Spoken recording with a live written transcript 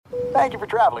Thank you for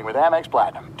traveling with Amex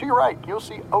Platinum. To your right, you'll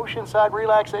see oceanside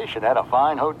relaxation at a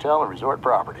fine hotel and resort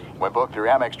property. When booked through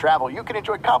Amex Travel, you can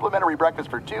enjoy complimentary breakfast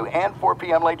for 2 and 4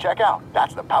 p.m. late checkout.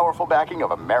 That's the powerful backing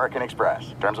of American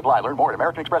Express. Terms apply. Learn more at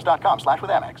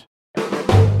americanexpress.com/withAmex.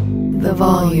 The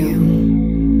Volume.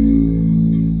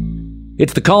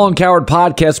 It's the Colin Cowherd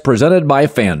podcast presented by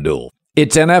FanDuel.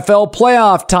 It's NFL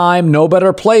playoff time. No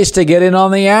better place to get in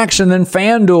on the action than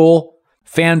FanDuel.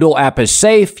 FanDuel app is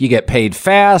safe. You get paid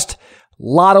fast. A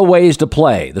lot of ways to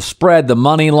play. The spread, the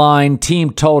money line,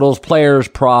 team totals, players,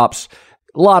 props,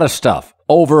 a lot of stuff.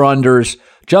 Over-unders.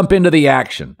 Jump into the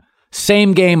action.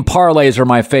 Same game parlays are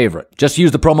my favorite. Just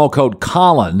use the promo code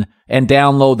Colin and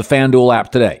download the FanDuel app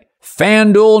today.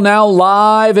 FanDuel now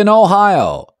live in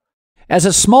Ohio. As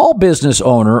a small business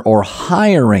owner or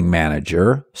hiring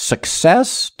manager,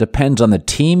 success depends on the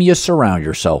team you surround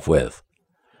yourself with.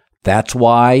 That's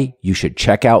why you should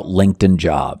check out LinkedIn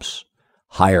Jobs.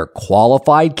 Hire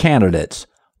qualified candidates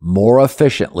more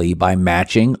efficiently by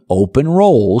matching open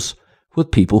roles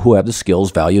with people who have the skills,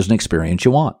 values, and experience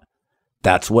you want.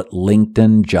 That's what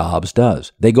LinkedIn Jobs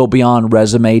does. They go beyond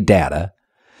resume data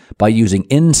by using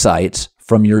insights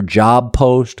from your job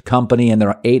post, company, and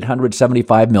their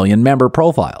 875 million member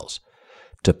profiles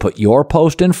to put your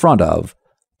post in front of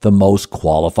the most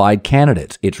qualified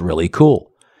candidates. It's really cool.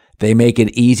 They make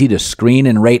it easy to screen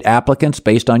and rate applicants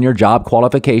based on your job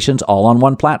qualifications all on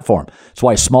one platform. That's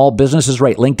why small businesses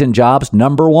rate LinkedIn Jobs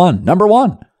number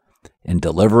one in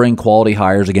delivering quality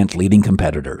hires against leading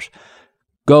competitors.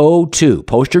 Go to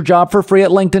post your job for free at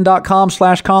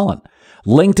linkedin.com/Colin.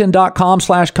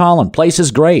 LinkedIn.com/Colin. Place is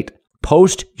great.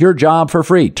 Post your job for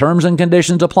free. Terms and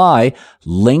conditions apply.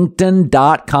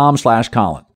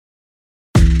 LinkedIn.com/Colin.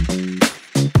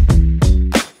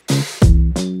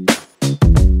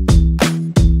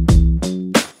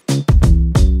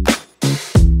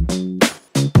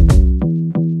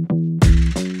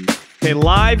 Okay,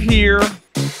 live here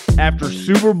after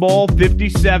Super Bowl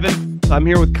 57. I'm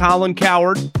here with Colin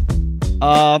Cowherd.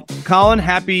 Colin,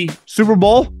 happy Super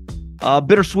Bowl.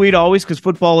 Bittersweet always because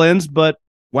football ends, but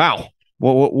wow,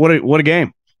 what a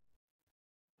game.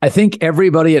 I think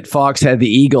everybody at Fox had the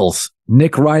Eagles.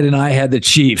 Nick Wright and I had the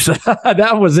Chiefs.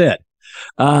 That was it.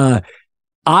 I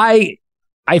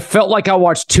felt like I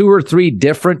watched 2 or 3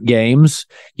 different games.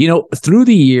 You know, through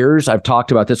the years, I've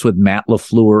talked about this with Matt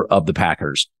LaFleur of the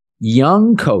Packers.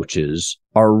 Young coaches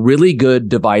are really good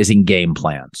devising game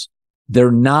plans.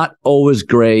 They're not always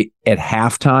great at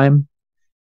halftime.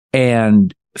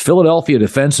 And Philadelphia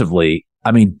defensively,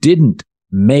 didn't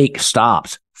make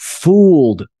stops,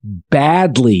 fooled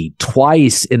badly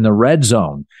twice in the red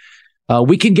zone.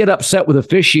 We can get upset with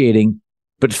officiating,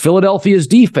 but Philadelphia's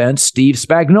defense, Steve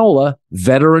Spagnuolo,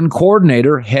 veteran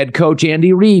coordinator, head coach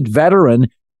Andy Reid, veteran,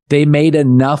 they made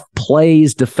enough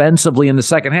plays defensively in the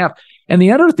second half. And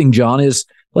the other thing, John, is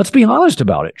let's be honest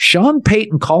about it. Sean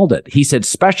Payton called it. He said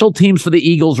special teams for the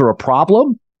Eagles are a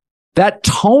problem. That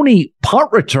Tony punt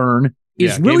return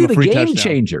is really the game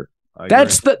changer.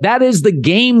 That is the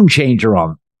game changer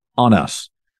on us.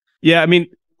 Yeah,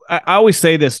 I always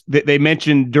say this. They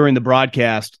mentioned during the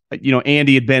broadcast,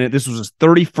 Andy had been this was his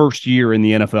 31st year in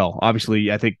the NFL.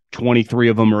 Obviously, I think 23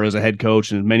 of them are as a head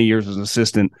coach and many years as an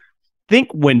assistant. Think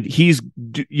when he's,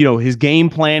 his game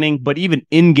planning, but even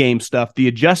in-game stuff, the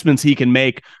adjustments he can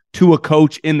make to a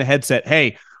coach in the headset.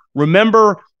 Hey,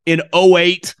 remember in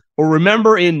 08 or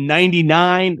remember in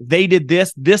 99, they did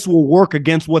this. This will work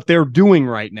against what they're doing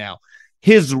right now.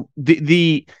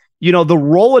 The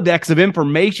Rolodex of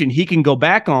information he can go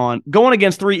back on going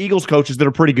against 3 Eagles coaches that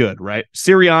are pretty good, right?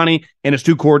 Sirianni and his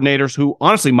 2 coordinators who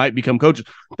honestly might become coaches.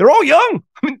 They're all young.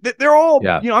 They're all,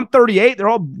 I'm 38. They're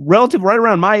all relative right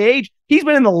around my age. He's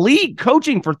been in the league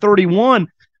coaching for 31,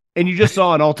 and you just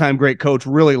saw an all-time great coach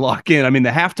really lock in. The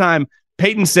halftime,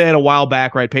 Peyton said a while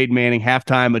back, right, Peyton Manning,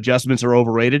 halftime adjustments are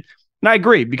overrated. And I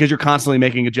agree because you're constantly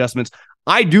making adjustments.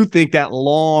 I do think that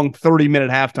long 30-minute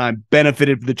halftime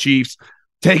benefited the Chiefs.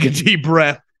 Take a deep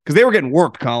breath because they were getting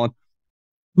worked, Colin.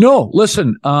 No,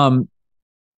 listen,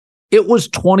 it was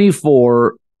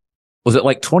 24. Was it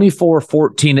like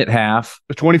 24-14 at half?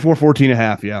 24-14 at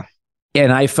half, yeah.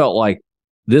 And I felt like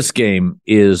this game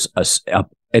is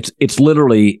it's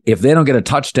literally, if they don't get a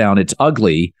touchdown, it's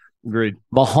ugly. Agreed.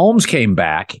 Mahomes came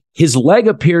back. His leg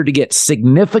appeared to get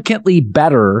significantly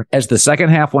better as the second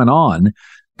half went on.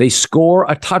 They score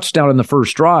a touchdown in the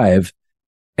first drive.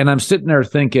 And I'm sitting there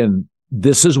thinking,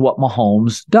 this is what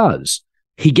Mahomes does.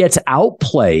 He gets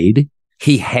outplayed.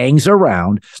 He hangs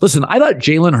around. Listen, I thought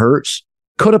Jalen Hurts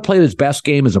could have played his best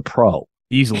game as a pro.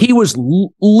 Easily. He was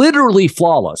literally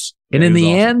flawless. And in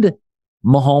the end,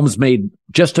 Mahomes made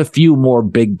just a few more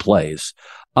big plays.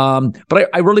 But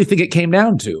I really think it came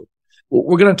down to,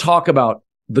 we're going to talk about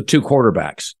the two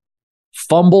quarterbacks.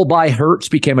 Fumble by Hurts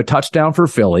became a touchdown for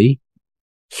Philly.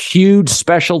 Huge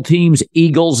special teams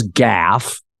Eagles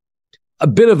gaffe. A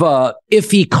bit of a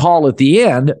iffy call at the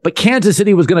end, but Kansas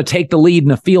City was going to take the lead in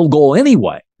a field goal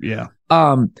anyway. Yeah.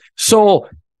 So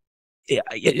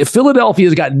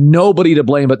Philadelphia's got nobody to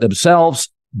blame but themselves.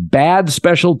 Bad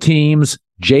special teams.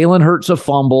 Jalen Hurts a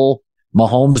fumble.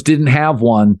 Mahomes didn't have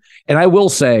one. And I will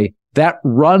say that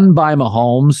run by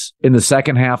Mahomes in the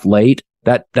second half late,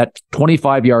 that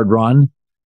 25-yard run,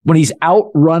 when he's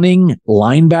outrunning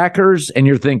linebackers and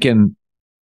you're thinking,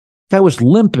 that was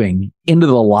limping into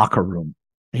the locker room.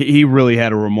 He really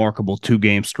had a remarkable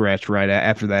 2-game stretch right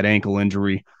after that ankle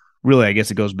injury. Really, I guess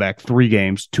it goes back 3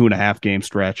 games, 2.5-game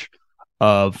stretch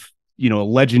of, a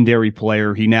legendary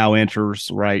player. He now enters,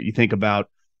 right? You think about,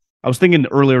 I was thinking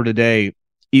earlier today,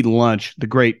 eating lunch, the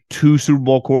great 2 Super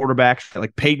Bowl quarterbacks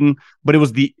like Peyton, but it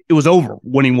was over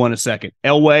when he won a second.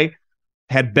 Elway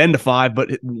had been to 5, but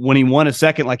when he won a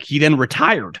second, like he then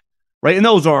retired. Right. And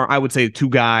those are, I would say, 2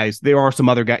 guys. There are some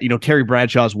other guys, Terry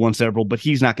Bradshaw's won several, but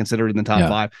he's not considered in the top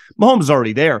 5. Mahomes is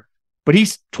already there, but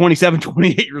he's 27,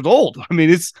 28 years old. I mean,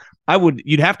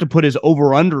 you'd have to put his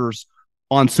over-unders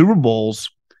on Super Bowls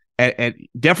at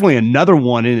definitely another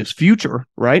one in his future,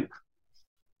 right?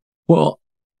 Well,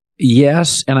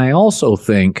 yes. And I also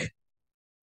think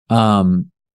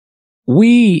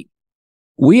we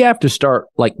have to start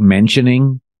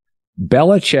mentioning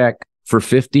Belichick for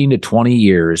 15 to 20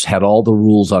 years had all the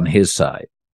rules on his side.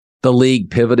 The league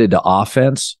pivoted to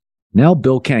offense. Now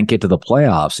Bill can't get to the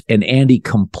playoffs, and Andy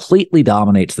completely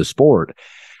dominates the sport.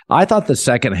 I thought the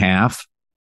second half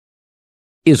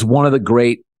is one of the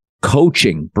great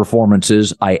coaching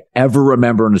performances I ever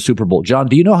remember in a Super Bowl. John,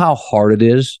 do you know how hard it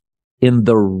is in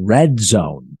the red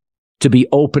zone to be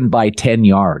open by 10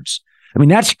 yards? I mean,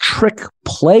 that's trick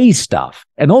play stuff,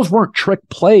 and those weren't trick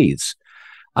plays.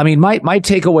 I mean, my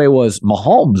takeaway was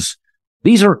Mahomes,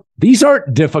 these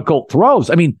aren't difficult throws.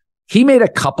 I mean, he made a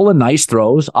couple of nice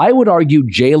throws. I would argue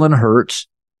Jalen Hurts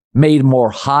made more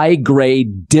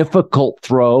high-grade, difficult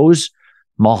throws.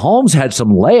 Mahomes had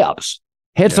some layups,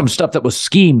 had some stuff that was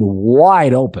schemed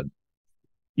wide open.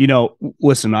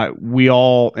 Listen, we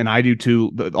all, and I do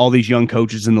too, all these young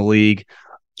coaches in the league,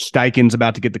 Steichen's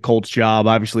about to get the Colts job,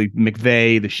 obviously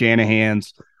McVay, the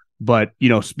Shanahans. But,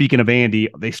 speaking of Andy,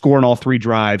 they score in all 3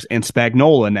 drives, and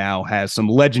Spagnuolo now has some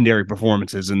legendary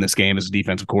performances in this game as a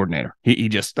defensive coordinator. He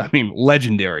just,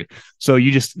 legendary. So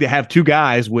you just have 2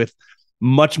 guys with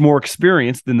much more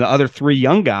experience than the other 3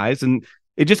 young guys, and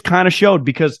it just kind of showed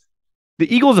because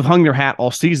the Eagles have hung their hat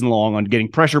all season long on getting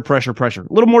pressure.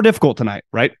 A little more difficult tonight,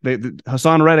 right?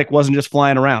 Hassan Reddick wasn't just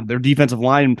flying around. Their defensive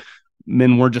linemen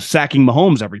were just sacking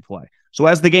Mahomes every play. So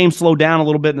as the game slowed down a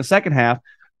little bit in the second half,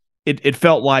 it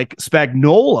felt like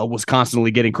Spagnuolo was constantly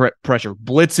getting pressure,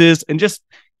 blitzes, and just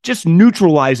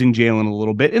neutralizing Jalen a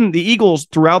little bit. And the Eagles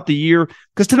throughout the year,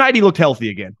 because tonight he looked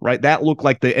healthy again, right? That looked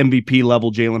like the MVP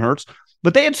level Jalen Hurts,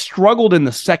 but they had struggled in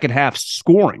the second half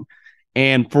scoring.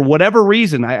 And for whatever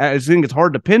reason, I think it's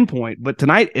hard to pinpoint, but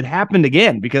tonight it happened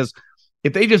again, because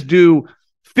if they just do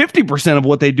 50% of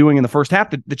what they're doing in the first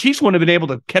half, the Chiefs wouldn't have been able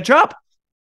to catch up.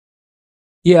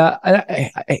 Yeah,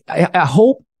 I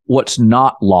hope what's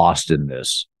not lost in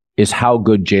this is how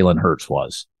good Jalen Hurts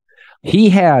was. He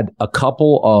had a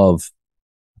couple of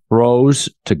throws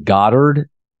to Goddard.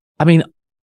 I mean,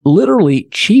 literally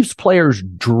Chiefs players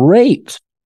draped.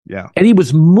 Yeah. And he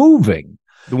was moving.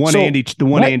 The one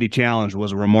Andy challenge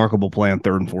was a remarkable play on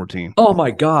 3rd and 14. Oh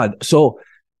my God. So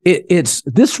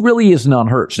this really isn't on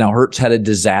Hurts. Now Hurts had a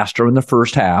disaster in the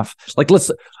first half.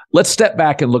 Let's step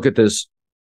back and look at this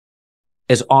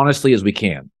as honestly as we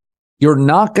can. You're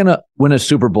not going to win a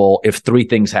Super Bowl if 3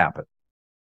 things happen.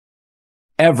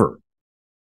 Ever.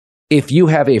 If you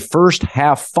have a first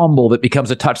half fumble that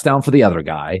becomes a touchdown for the other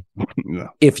guy,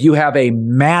 if you have a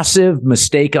massive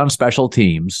mistake on special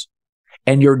teams,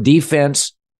 and your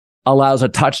defense allows a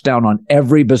touchdown on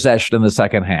every possession in the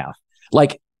second half,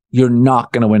 you're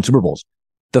not going to win Super Bowls.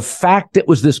 The fact it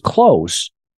was this close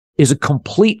is a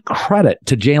complete credit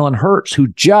to Jalen Hurts, who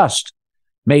just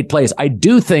made plays. I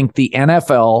do think the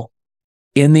NFL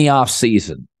in the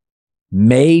offseason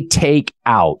may take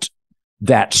out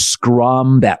that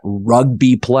scrum, that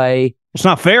rugby play. It's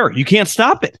not fair. You can't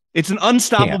stop it. It's an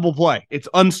unstoppable play. It's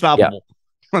unstoppable.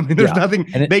 Yeah. I mean, there's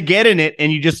nothing. They get in it,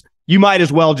 and you might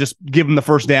as well just give them the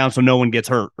first down so no one gets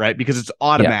hurt, right? Because it's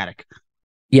automatic.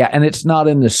 Yeah, and it's not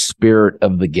in the spirit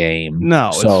of the game.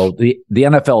 No. So the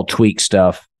NFL tweaks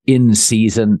stuff in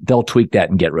season. They'll tweak that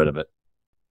and get rid of it.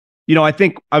 I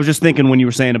think I was just thinking when you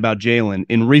were saying about Jalen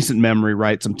in recent memory,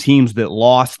 right? Some teams that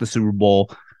lost the Super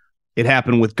Bowl, it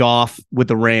happened with Goff with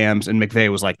the Rams, and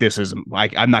McVay was like, this isn't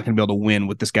like, I'm not going to be able to win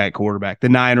with this guy at quarterback. The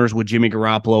Niners with Jimmy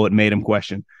Garoppolo, it made him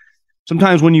question.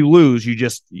 Sometimes when you lose,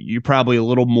 you're probably a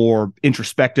little more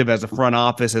introspective as a front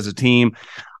office, as a team.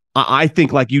 I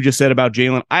think, like you just said about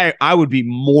Jalen, I would be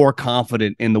more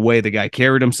confident in the way the guy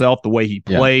carried himself, the way he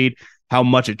played, how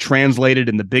much it translated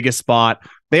in the biggest spot.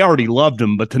 They already loved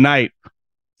him, but tonight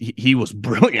he was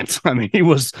brilliant. I mean, he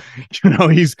was,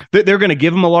 they're going to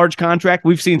give him a large contract.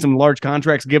 We've seen some large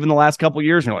contracts given the last couple of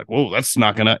years, and you're like, whoa, that's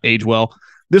not going to age well.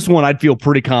 This one I'd feel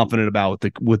pretty confident about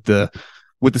with the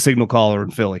signal caller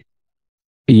in Philly.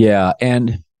 Yeah,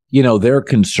 and their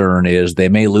concern is they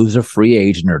may lose a free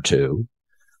agent or two.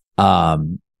 I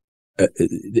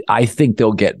think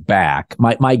they'll get back.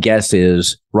 My guess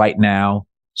is right now,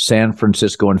 San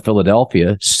Francisco and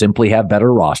Philadelphia simply have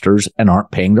better rosters and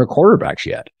aren't paying their quarterbacks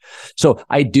yet. So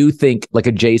I do think like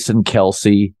a Jason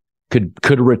Kelce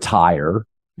could retire.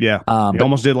 Yeah, he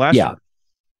almost did last year.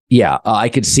 Yeah, I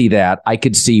could see that. I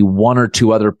could see one or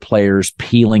two other players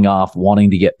peeling off,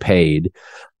 wanting to get paid.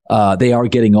 They are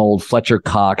getting old. Fletcher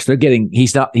Cox,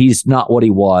 he's not what he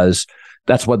was.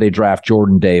 That's why they draft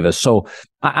Jordan Davis. So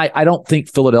I don't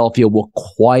think Philadelphia will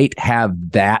quite have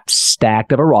that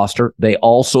stacked of a roster. They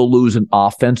also lose an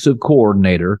offensive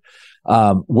coordinator,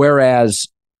 whereas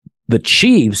the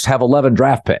Chiefs have 11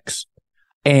 draft picks.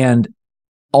 And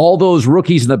all those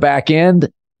rookies in the back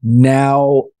end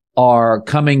now are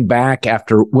coming back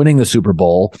after winning the Super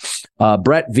Bowl.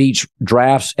 Brett Veach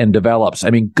drafts and develops. I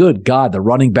mean, good God, the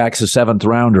running back's a 7th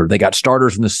rounder. They got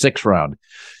starters in the 6th round.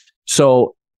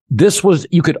 So this was,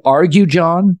 you could argue,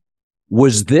 John,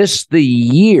 was this the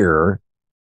year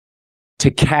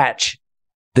to catch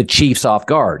the Chiefs off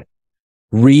guard?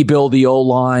 Rebuild the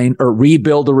O-line or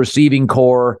rebuild the receiving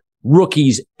core,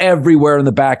 rookies everywhere in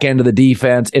the back end of the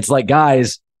defense. It's like,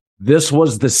 guys, this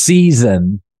was the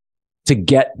season to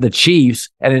get the Chiefs,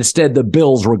 and instead the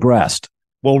Bills regressed.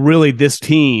 Well, really, this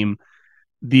team,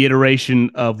 the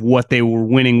iteration of what they were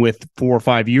winning with 4 or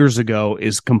 5 years ago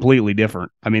is completely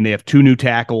different. I mean, they have 2 new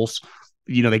tackles.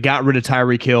 They got rid of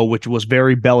Tyreek Hill, which was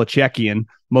very Belichickian.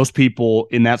 Most people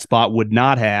in that spot would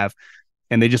not have,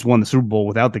 and they just won the Super Bowl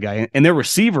without the guy. And their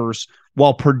receivers,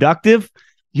 while productive,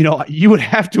 you would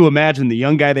have to imagine the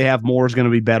young guy they have more is going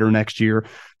to be better next year.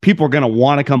 People are going to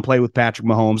want to come play with Patrick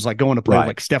Mahomes, like going to play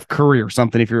like Steph Curry or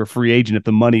something if you're a free agent, if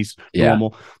the money's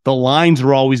normal. The lines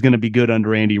are always going to be good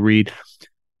under Andy Reid.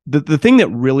 The thing that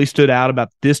really stood out about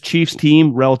this Chiefs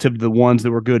team relative to the ones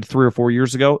that were good 3 or 4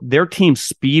 years ago, their team's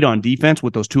speed on defense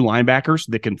with those 2 linebackers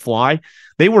that can fly.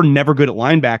 They were never good at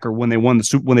linebacker when they when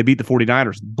they beat the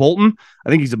 49ers. Bolton, I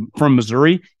think he's from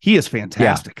Missouri. He is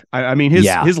fantastic. Yeah. I mean,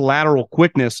 his lateral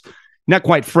quickness, not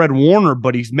quite Fred Warner,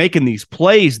 but he's making these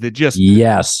plays that just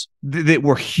that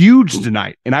were huge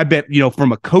tonight. And I bet,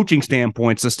 from a coaching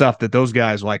standpoint, it's the stuff that those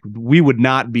guys like, we would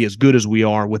not be as good as we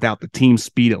are without the team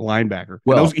speed at linebacker.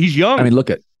 Well, he's young. I mean,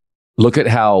 look at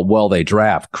how well they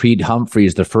draft. Creed Humphrey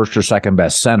is the 1st or 2nd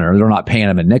best center. They're not paying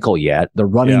him a nickel yet. The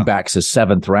running back's a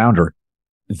 7th rounder.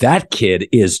 That kid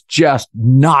is just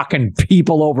knocking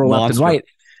people over left and right.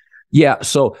 Yeah.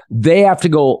 So they have to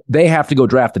go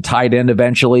draft a tight end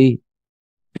eventually,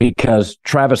 because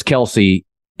Travis Kelce,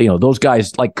 those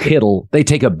guys like Kittle, they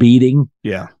take a beating.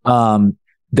 Yeah.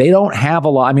 They don't have a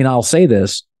lot. I mean, I'll say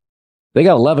this. They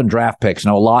got 11 draft picks.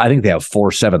 Now, I think they have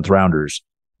 4 7th rounders.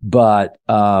 But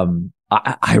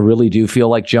I really do feel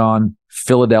like, John,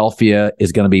 Philadelphia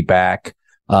is going to be back,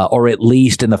 or at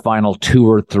least in the final 2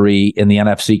 or 3 in the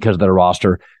NFC because of their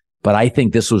roster. But I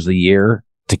think this was the year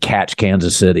to catch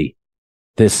Kansas City.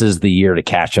 This is the year to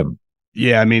catch them.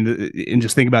 Yeah, I mean, and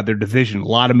just think about their division. A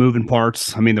lot of moving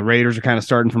parts. I mean, the Raiders are kind of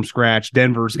starting from scratch.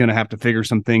 Denver's going to have to figure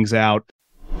some things out.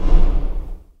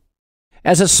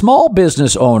 As a small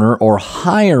business owner or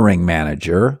hiring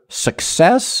manager,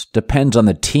 success depends on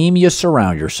the team you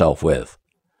surround yourself with.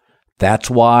 That's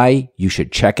why you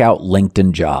should check out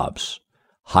LinkedIn Jobs.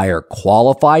 Hire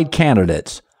qualified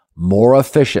candidates more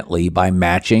efficiently by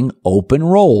matching open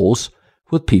roles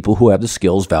with people who have the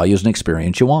skills, values, and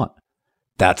experience you want.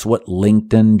 That's what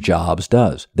LinkedIn Jobs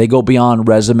does. They go beyond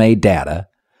resume data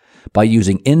by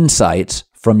using insights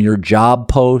from your job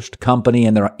post, company,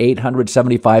 and their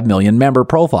 875 million member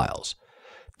profiles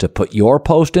to put your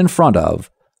post in front of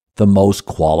the most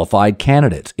qualified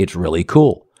candidates. It's really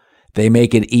cool. They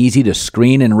make it easy to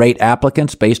screen and rate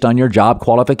applicants based on your job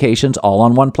qualifications all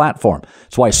on one platform.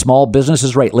 That's why small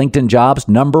businesses rate LinkedIn Jobs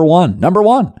number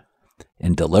one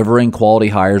in delivering quality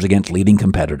hires against leading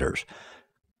competitors.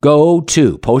 Go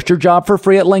to post your job for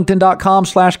free at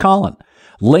linkedin.com/Colin.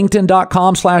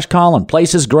 LinkedIn.com/Colin.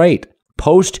 Place is great.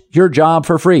 Post your job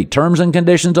for free. Terms and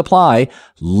conditions apply.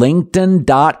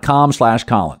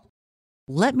 LinkedIn.com/Colin.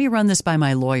 "Let me run this by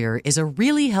my lawyer" is a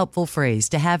really helpful phrase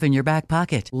to have in your back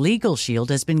pocket. Legal Shield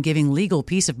has been giving legal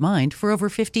peace of mind for over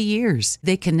 50 years.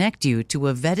 They connect you to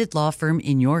a vetted law firm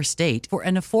in your state for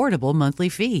an affordable monthly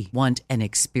fee. Want an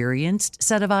experienced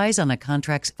set of eyes on a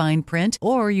contract's fine print?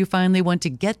 Or you finally want to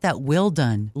get that will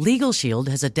done? Legal Shield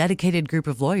has a dedicated group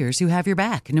of lawyers who have your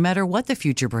back, no matter what the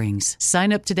future brings.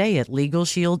 Sign up today at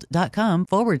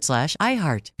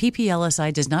LegalShield.com/iHeart.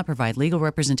 PPLSI does not provide legal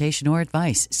representation or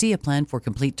advice. See a plan for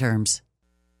complete terms.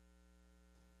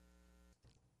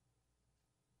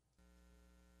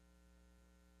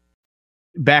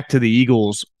 Back to the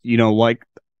Eagles, like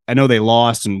I know they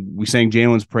lost and we sang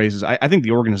Jalen's praises. I think the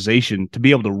organization, to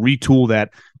be able to retool that,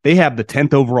 they have the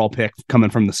 10th overall pick coming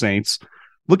from the Saints.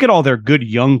 Look at all their good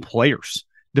young players.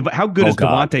 How good is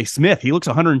Devontae Smith? He looks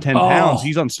 110 pounds.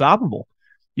 He's unstoppable.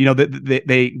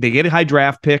 They get high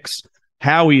draft picks.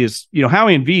 Howie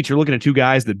and Veach, you're looking at two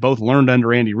guys that both learned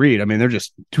under Andy Reid. I mean, they're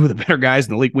just two of the better guys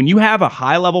in the league. When you have a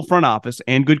high-level front office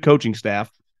and good coaching staff,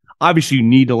 obviously you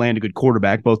need to land a good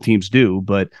quarterback. Both teams do,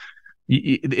 but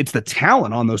it's the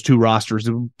talent on those two rosters.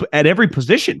 At every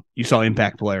position, you saw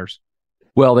impact players.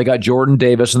 Well, they got Jordan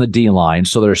Davis in the D-line,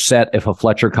 so they're set if a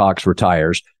Fletcher Cox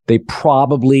retires. They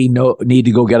probably need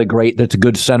to go get that's a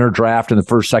good center draft in the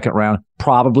first, second round.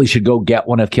 Probably should go get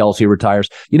one if Kelsey retires.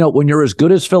 When you're as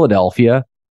good as Philadelphia,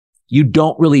 you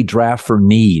don't really draft for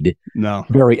need. No.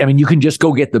 You can just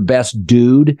go get the best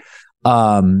dude.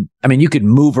 You could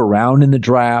move around in the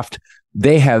draft.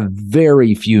 They have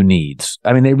very few needs.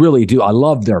 They really do. I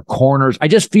love their corners. I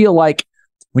just feel like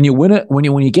when you win it, when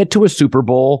you get to a Super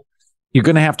Bowl, you're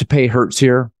going to have to pay Hurts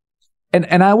here.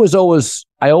 And I always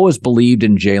believed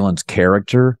in Jalen's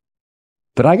character,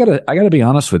 but I gotta be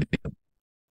honest with you.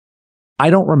 I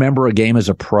don't remember a game as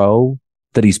a pro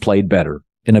that he's played better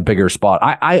in a bigger spot.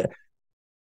 I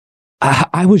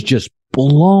was just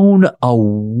blown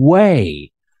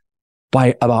away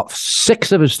by about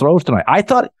 6 of his throws tonight. I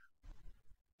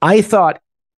thought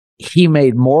he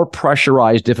made more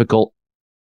pressurized, difficult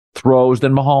throws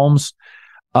than Mahomes.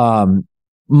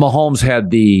 Mahomes had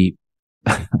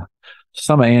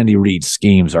some of Andy Reid's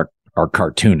schemes are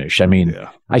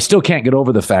cartoonish. I still can't get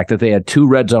over the fact that they had 2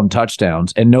 red zone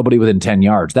touchdowns and nobody within 10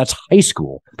 yards. That's high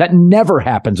school. That never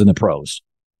happens in the pros.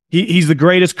 He's the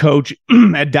greatest coach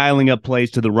at dialing up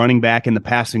plays to the running back in the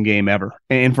passing game ever.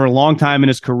 And for a long time in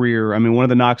his career, one of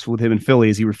the knocks with him in Philly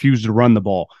is he refused to run the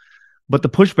ball. But the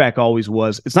pushback always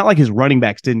was, it's not like his running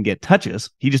backs didn't get touches.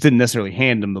 He just didn't necessarily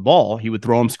hand him the ball. He would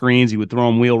throw him screens. He would throw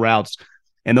him wheel routes.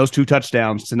 And those 2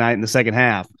 touchdowns tonight in the second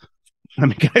half,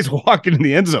 guys walking in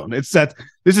the end zone. This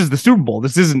is the Super Bowl.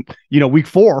 This isn't, week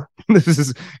 4. This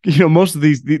is, most of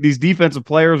these defensive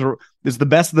players it's the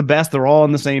best of the best. They're all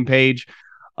on the same page.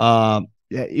 That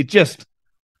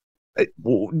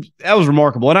was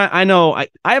remarkable. And I know I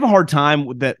have a hard time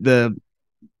with that.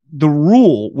 The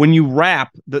rule when you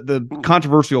wrap the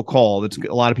controversial call that's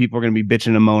a lot of people are going to be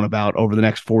bitching and moan about over the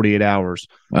next 48 hours.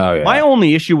 Oh, yeah. My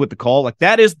only issue with the call,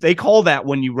 that is they call that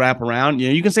when you wrap around,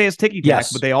 you can say it's ticky-tack,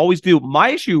 yes, but they always do.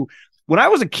 My issue when I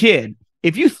was a kid,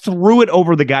 if you threw it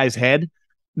over the guy's head,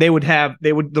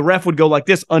 the ref would go like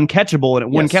this, uncatchable, and it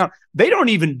wouldn't count. They don't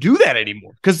even do that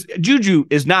anymore because Juju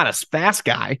is not a fast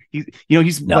guy.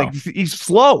 He's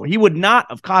slow. He would not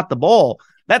have caught the ball.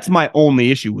 That's my only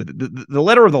issue with it. The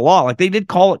letter of the law, they did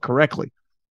call it correctly.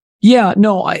 Yeah,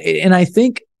 no, I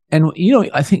think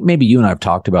maybe you and I have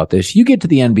talked about this. You get to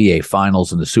the NBA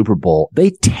Finals and the Super Bowl, they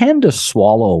tend to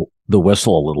swallow the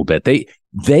whistle a little bit.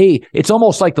 It's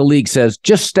almost like the league says,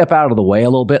 just step out of the way a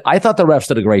little bit. I thought the refs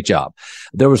did a great job.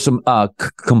 There was some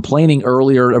complaining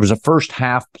earlier. There was a first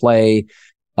half play.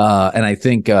 And I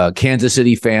think Kansas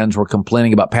City fans were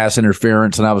complaining about pass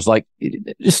interference. And I was like,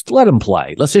 just let them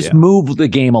play. Let's just move the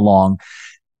game along.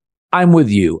 I'm with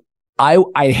you.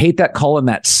 I hate that call in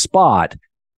that spot,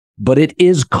 but it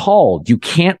is called. You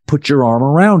can't put your arm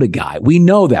around a guy. We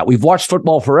know that. We've watched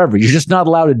football forever. You're just not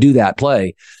allowed to do that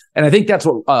play. And I think that's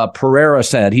what Pereira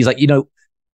said. He's like, I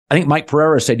think Mike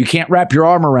Pereira said, you can't wrap your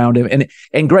arm around him.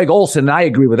 And Greg Olsen, and I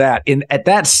agree with that. At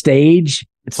that stage,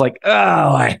 it's like, oh,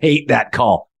 I hate that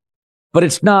call. But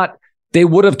it's not, they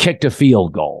would have kicked a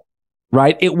field goal,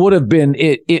 right? It would have been,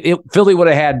 Philly would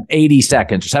have had 80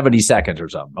 seconds or 70 seconds or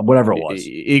something, whatever it was.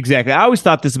 Exactly. I always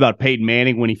thought this about Peyton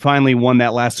Manning when he finally won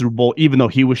that last Super Bowl, even though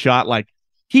he was shot,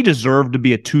 he deserved to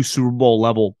be a 2 Super Bowl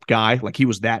level guy. He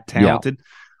was that talented.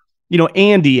 Yeah.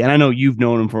 Andy, and I know you've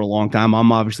known him for a long time.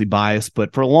 I'm obviously biased,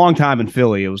 but for a long time in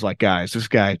Philly, it was like, guys, this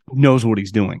guy knows what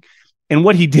he's doing. and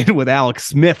what he did with Alex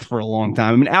Smith for a long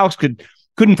time. I mean, Alex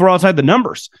couldn't throw outside the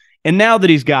numbers. And now that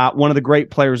he's got one of the great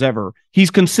players ever,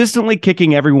 he's consistently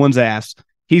kicking everyone's ass.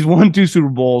 He's won 2 Super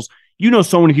Bowls. You know,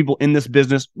 so many people in this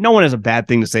business, no one has a bad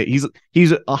thing to say.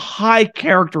 He's a high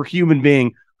character human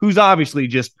being who's obviously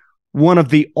just one of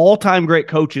the all-time great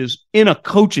coaches in a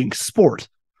coaching sport.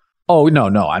 Oh,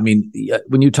 no. I mean,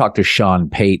 when you talk to Sean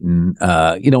Payton,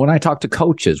 when I talk to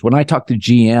coaches, when I talk to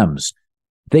GMs,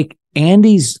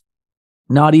 Andy's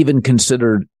not even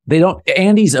considered.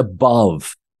 Andy's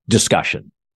above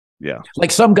discussion. Yeah.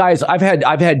 Like some guys, I've had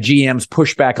GMs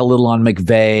push back a little on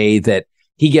McVay that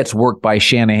he gets worked by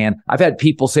Shanahan. I've had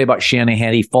people say about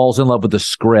Shanahan, he falls in love with the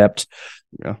script.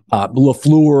 Yeah.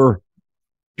 LaFleur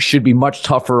should be much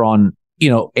tougher on,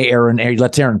 Aaron. He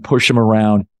lets Aaron push him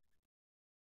around.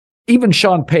 Even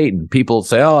Sean Payton, people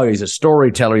say, oh, he's a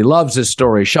storyteller. He loves his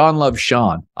story. Sean loves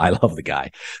Sean. I love the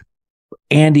guy.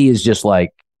 Andy is just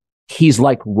like, he's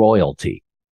like royalty.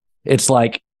 It's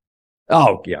like,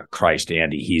 oh, yeah, Christ,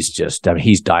 Andy. He's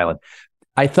dialing.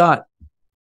 I thought,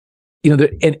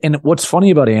 and what's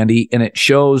funny about Andy, and it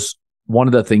shows one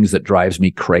of the things that drives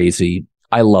me crazy.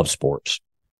 I love sports.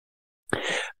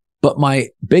 But my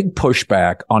big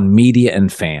pushback on media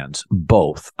and fans,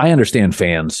 both, I understand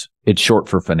fans, it's short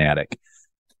for fanatic,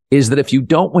 is that if you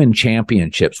don't win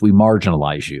championships, we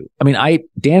marginalize you. I mean,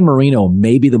 Dan Marino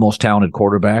may be the most talented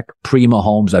quarterback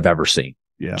pre-Mahomes I've ever seen.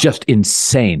 Yeah. Just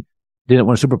insane. Didn't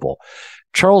win a Super Bowl.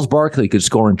 Charles Barkley could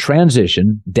score in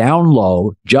transition, down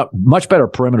low, much better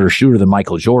perimeter shooter than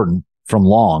Michael Jordan from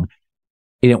long.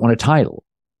 He didn't win a title.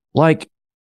 The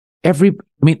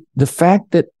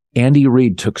fact that Andy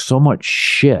Reid took so much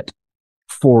shit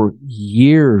for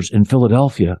years in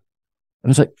Philadelphia. And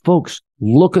it's like, folks,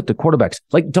 look at the quarterbacks.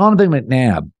 Like Donovan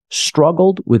McNabb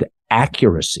struggled with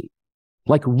accuracy.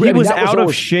 He was out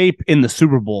of shape in the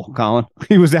Super Bowl, Colin.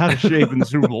 He was out of shape in the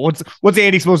Super Bowl. What's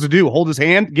Andy supposed to do? Hold his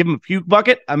hand? Give him a puke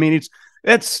bucket? I mean,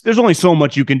 there's only so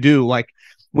much you can do. Like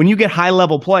when you get high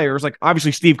level players, like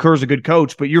obviously Steve Kerr's a good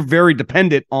coach, but you're very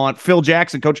dependent on Phil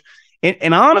Jackson, coach.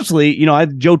 And honestly,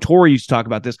 Joe Torre used to talk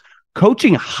about this.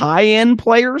 Coaching high-end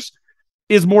players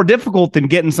is more difficult than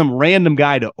getting some random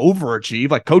guy to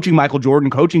overachieve. Like coaching Michael Jordan,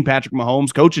 coaching Patrick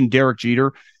Mahomes, coaching Derek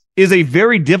Jeter is a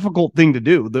very difficult thing to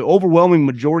do. The overwhelming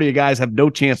majority of guys have no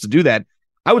chance to do that.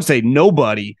 I would say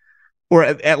nobody, or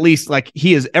at least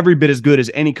he is every bit as good as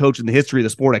any coach in the history of the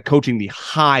sport at coaching the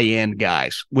high-end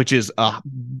guys, which is the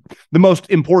most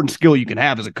important skill you can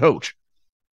have as a coach.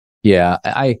 Yeah,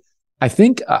 I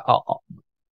think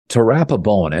to wrap a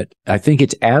bow on it, I think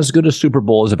it's as good a Super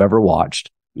Bowl as I've ever watched.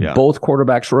 Yeah. Both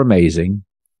quarterbacks were amazing.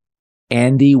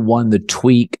 Andy won the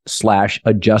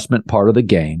tweak/adjustment part of the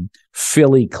game.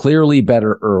 Philly clearly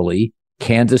better early.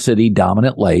 Kansas City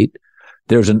dominant late.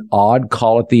 There's an odd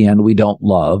call at the end we don't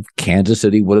love. Kansas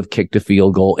City would have kicked a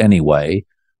field goal anyway.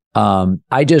 I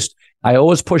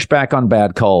always push back on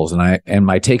bad calls, and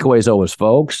my takeaway is always,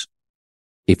 folks,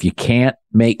 if you can't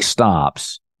make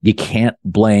stops, you can't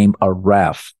blame a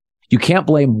ref. You can't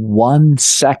blame 1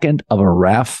 second of a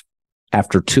ref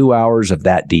after 2 hours of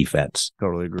that defense.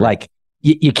 Totally agree.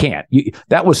 You can't.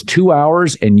 That was 2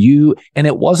 hours, and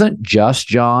it wasn't just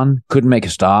John couldn't make a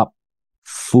stop.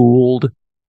 Fooled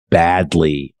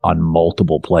badly on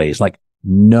multiple plays.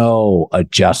 No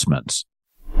adjustments.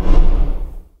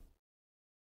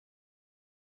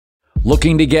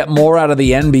 Looking to get more out of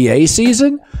the NBA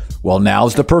season? Well,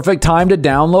 now's the perfect time to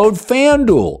download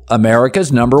FanDuel,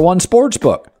 America's #1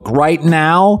 sportsbook. Right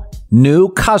now, new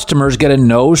customers get a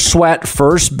no-sweat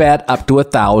first bet up to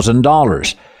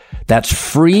 $1,000. That's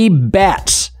free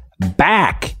bets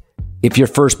back if your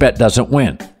first bet doesn't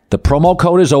win. The promo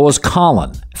code is always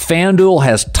Colin. FanDuel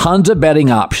has tons of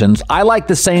betting options. I like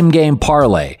the same game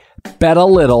parlay. Bet a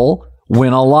little,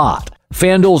 win a lot.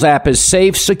 FanDuel's app is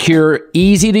safe, secure,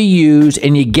 easy to use,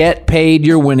 and you get paid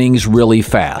your winnings really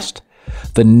fast.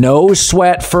 The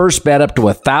no-sweat first bet up to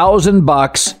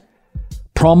 $1,000.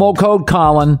 Promo code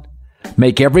Colin.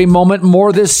 Make every moment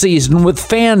more this season with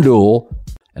FanDuel,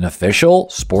 an official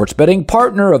sports betting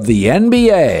partner of the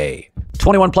NBA.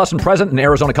 21 plus and present in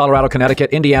Arizona, Colorado,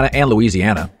 Connecticut, Indiana, and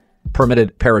Louisiana.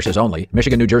 Permitted parishes only.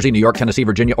 Michigan, New Jersey, New York, Tennessee,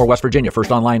 Virginia, or West Virginia. First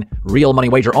online, real money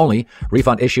wager only.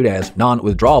 Refund issued as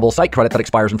non-withdrawable site credit that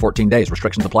expires in 14 days.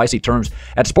 Restrictions apply. See terms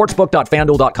at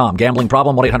sportsbook.fanduel.com. Gambling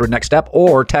problem? 1-800-NEXT-STEP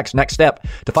or text NEXT STEP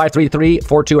to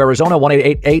 533-42 Arizona,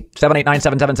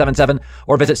 1-888-789-7777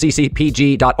 or visit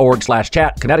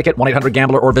ccpg.org/chat. Connecticut,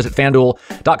 1-800-GAMBLER or visit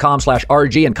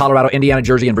fanduel.com/RG. In Colorado, Indiana,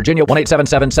 Jersey, and Virginia,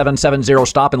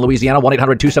 1-877-770-STOP. In Louisiana,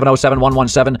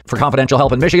 1-800-270-7117 for confidential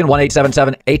help. In Michigan,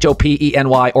 1-877-HOP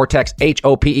HOPENY, or text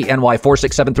HOPENY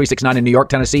 467-369 in New York,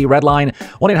 Tennessee. Red line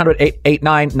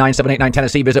 1-800-889-9789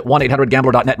 Tennessee. Visit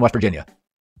 1-800-GAMBLER.net in West Virginia.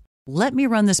 Let me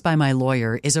run this by my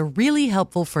lawyer is a really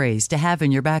helpful phrase to have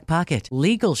in your back pocket.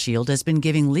 Legal Shield has been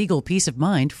giving legal peace of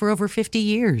mind for over 50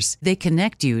 years. They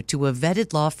connect you to a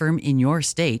vetted law firm in your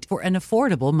state for an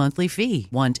affordable monthly fee.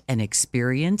 Want an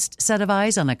experienced set of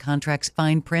eyes on a contract's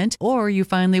fine print? Or you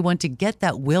finally want to get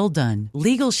that will done?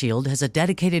 Legal Shield has a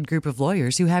dedicated group of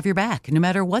lawyers who have your back, no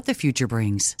matter what the future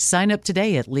brings. Sign up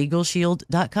today at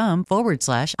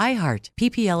LegalShield.com/iHeart.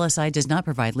 PPLSI does not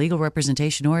provide legal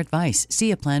representation or advice.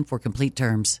 See a plan for complete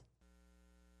terms.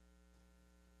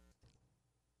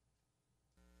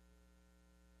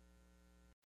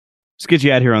 Let's get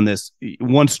you out here on this.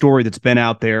 One story that's been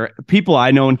out there. People I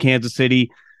know in Kansas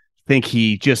City think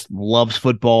he just loves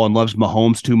football and loves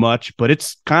Mahomes too much, but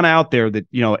it's kind of out there that,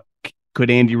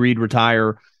 could Andy Reid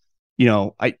retire?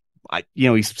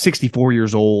 He's 64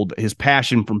 years old. His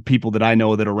passion from people that I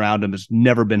know that are around him has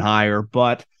never been higher,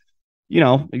 but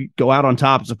go out on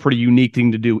top is a pretty unique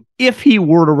thing to do. If he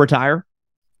were to retire,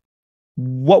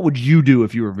 what would you do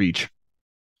if you were Veach?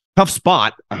 Tough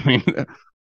spot. I mean,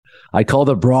 I call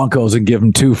the Broncos and give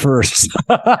them 2 firsts.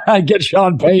 I get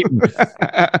Sean Payton.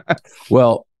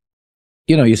 Well,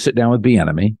 you sit down with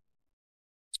Bieniemy.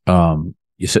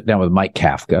 You sit down with Mike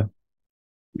Kafka.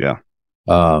 Yeah.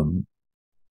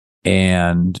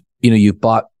 And, you've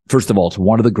bought, first of all, it's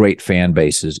one of the great fan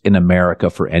bases in America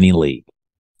for any league.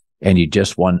 And you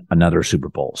just won another Super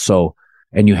Bowl. So,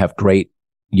 and you have great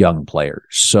young players.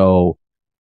 So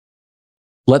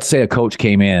let's say a coach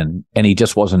came in and he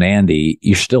just wasn't Andy,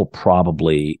 you're still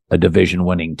probably a division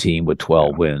winning team with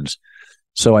 12 wins.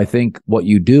 So I think what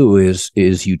you do is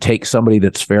you take somebody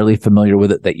that's fairly familiar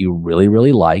with it that you really,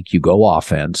 really like. You go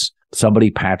offense, somebody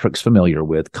Patrick's familiar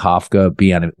with, Kafka,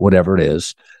 Bieniemy, whatever it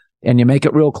is, and you make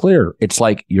it real clear. It's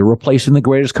like you're replacing the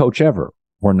greatest coach ever.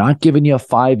 We're not giving you a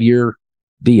 5-year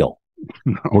deal.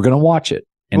 No. We're going to watch it.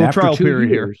 And after 2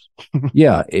 years,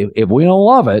 yeah, if we don't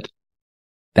love it,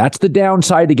 that's the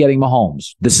downside to getting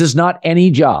Mahomes. This is not any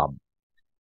job.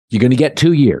 You're going to get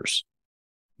 2 years.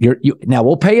 Now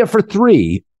we'll pay you for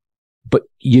 3, but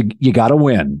you got to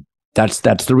win. That's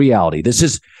the reality.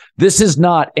 This is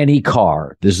not any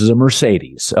car. This is a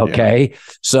Mercedes. Okay. Yeah.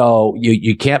 So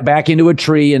you can't back into a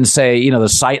tree and say, the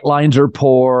sight lines are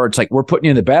poor. It's like, we're putting you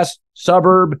in the best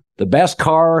suburb, the best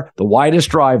car, the widest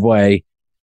driveway.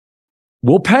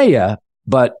 We'll pay you,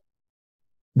 but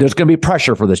there's going to be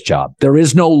pressure for this job. There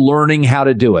is no learning how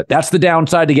to do it. That's the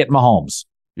downside to getting Mahomes.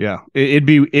 Yeah. It'd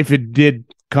be, if it did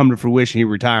come to fruition, he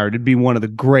retired, it'd be one of the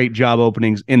great job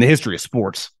openings in the history of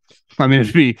sports. I mean,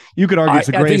 you could argue it's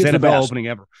the greatest NFL opening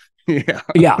ever.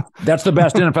 Yeah, that's the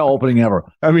best NFL opening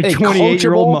ever. I mean,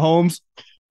 28-year-old Mahomes.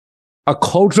 A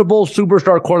coachable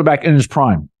superstar quarterback in his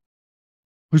prime.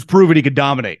 Who's proven he could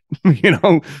dominate,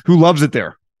 who loves it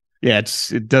there. Yeah,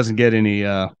 it doesn't get any,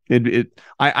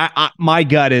 my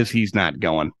gut is he's not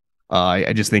going.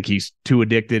 I just think he's too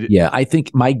addicted. Yeah, I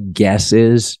think my guess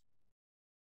is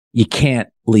you can't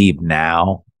leave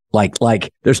now. Like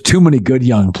there's too many good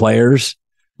young players.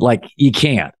 Like you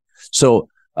can't. So,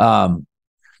 the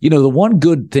one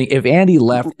good thing, if Andy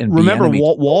left and remember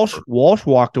Walsh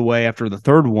walked away after the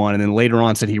third one, and then later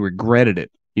on said he regretted it,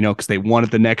 because they won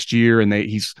it the next year, and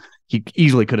he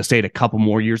easily could have stayed a couple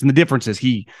more years. And the difference is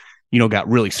he, got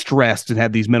really stressed and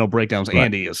had these mental breakdowns. Right.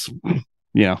 Andy is,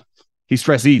 he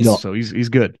stress eats, so he's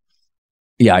good.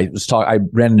 Yeah, I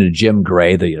ran into Jim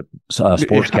Gray, the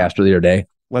sportscaster the other day.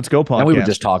 Let's go podcast. And we were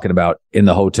just talking about, in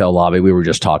the hotel lobby, we were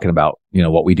just talking about,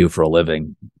 what we do for a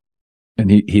living. And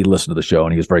he listened to the show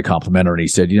and he was very complimentary. And he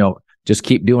said, just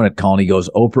keep doing it, Colin. He goes,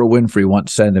 Oprah Winfrey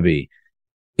once said to me,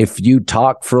 if you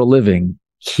talk for a living,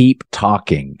 keep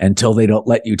talking until they don't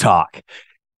let you talk.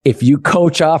 If you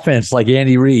coach offense like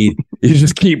Andy Reid, you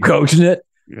just keep coaching it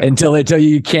until they tell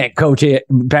you can't coach it.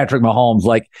 Patrick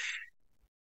Mahomes,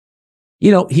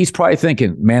 he's probably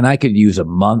thinking, man, I could use a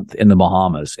month in the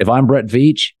Bahamas. If I'm Brett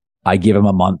Veach, I give him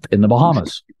a month in the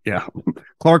Bahamas. Yeah.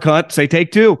 Clark Hunt, say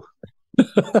take 2.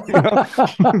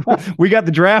 We got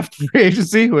the draft free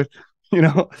agency with,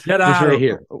 get out of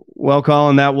here. Well,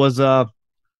 Colin, that was a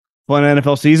fun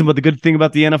NFL season, but the good thing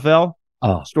about the NFL,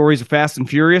 stories are fast and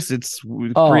furious. It's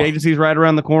free agency is right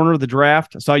around the corner. The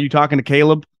draft. I saw you talking to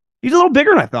Caleb. He's a little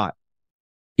bigger than I thought.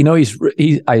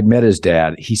 I met his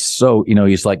dad. He's so,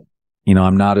 he's like,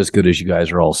 I'm not as good as you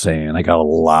guys are all saying. I got a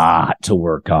lot to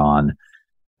work on.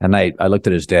 And I looked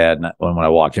at his dad, and when I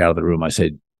walked out of the room, I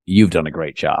said, you've done a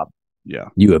great job. Yeah.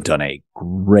 You have done a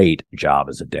great job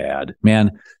as a dad.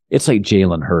 Man, it's like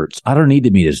Jalen Hurts. I don't need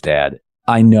to meet his dad.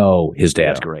 I know his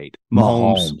dad's great.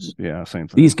 Mahomes. Yeah, same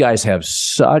thing. These guys have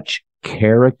such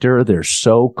character. They're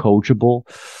so coachable.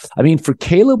 I mean, for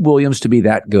Caleb Williams to be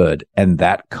that good and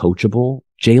that coachable,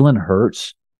 Jalen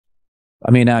Hurts.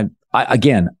 I mean,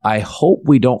 I hope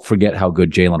we don't forget how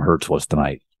good Jalen Hurts was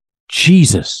tonight.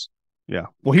 Jesus. Yeah.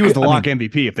 Well, he was the lock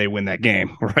MVP if they win that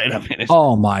game, right? I mean, it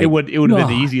would have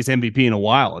been the easiest MVP in a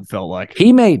while, it felt like.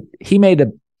 He made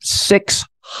 6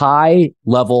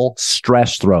 high-level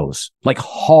stress throws, like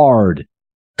hard.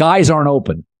 Guys aren't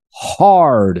open.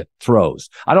 Hard throws.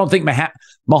 I don't think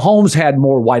Mahomes had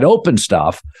more wide open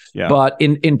stuff, but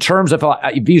in terms of,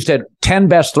 if you said 10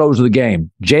 best throws of the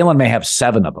game, Jalen may have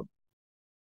 7 of them.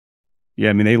 Yeah,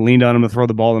 I mean, they leaned on him to throw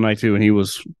the ball tonight too, and he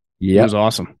was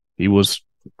awesome. He was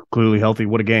clearly healthy.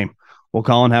 What a game. Well,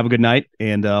 Colin, have a good night,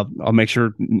 and I'll make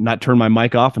sure not turn my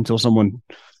mic off until someone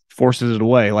forces it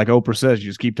away. Like Oprah says, you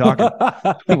just keep talking.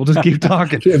 We'll just keep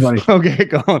talking. See you, buddy. Okay,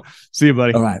 Colin. See you,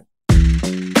 buddy. All right.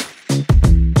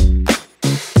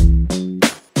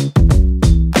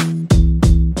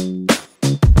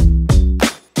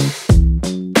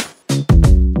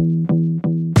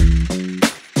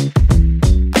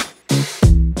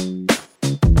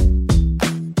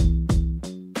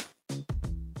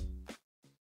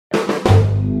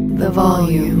 The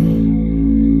volume.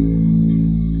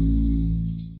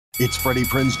 It's Freddie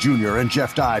Prinze Jr. and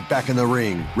Jeff Dye back in the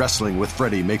ring. Wrestling with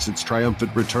Freddie makes its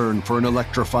triumphant return for an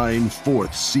electrifying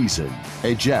 4th season.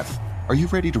 Hey, Jeff, are you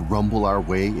ready to rumble our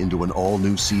way into an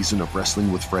all-new season of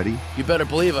Wrestling with Freddie? You better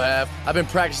believe I have. I've been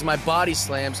practicing my body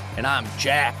slams, and I'm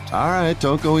jacked. All right,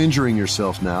 don't go injuring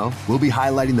yourself now. We'll be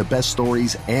highlighting the best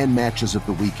stories and matches of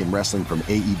the week in wrestling from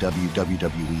AEW,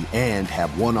 WWE, and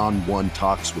have one-on-one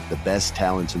talks with the best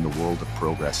talents in the world of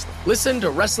pro wrestling. Listen to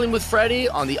Wrestling with Freddie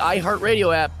on the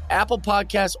iHeartRadio app, Apple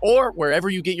Podcasts, or wherever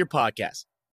you get your podcasts.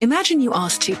 Imagine you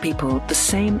ask 2 people the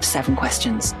same 7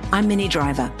 questions. I'm Minnie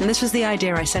Driver, and this was the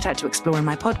idea I set out to explore in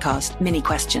my podcast, Mini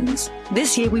Questions.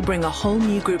 This year, we bring a whole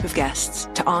new group of guests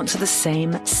to answer the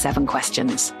same 7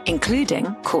 questions,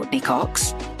 including Courtney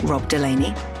Cox, Rob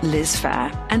Delaney, Liz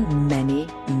Phair, and many,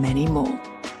 many more.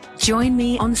 Join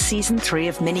me on Season 3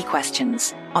 of Mini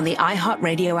Questions on the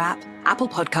iHeartRadio app, Apple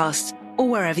Podcasts, or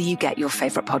wherever you get your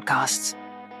favorite podcasts.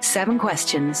 7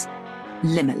 questions,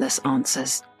 limitless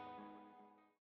answers.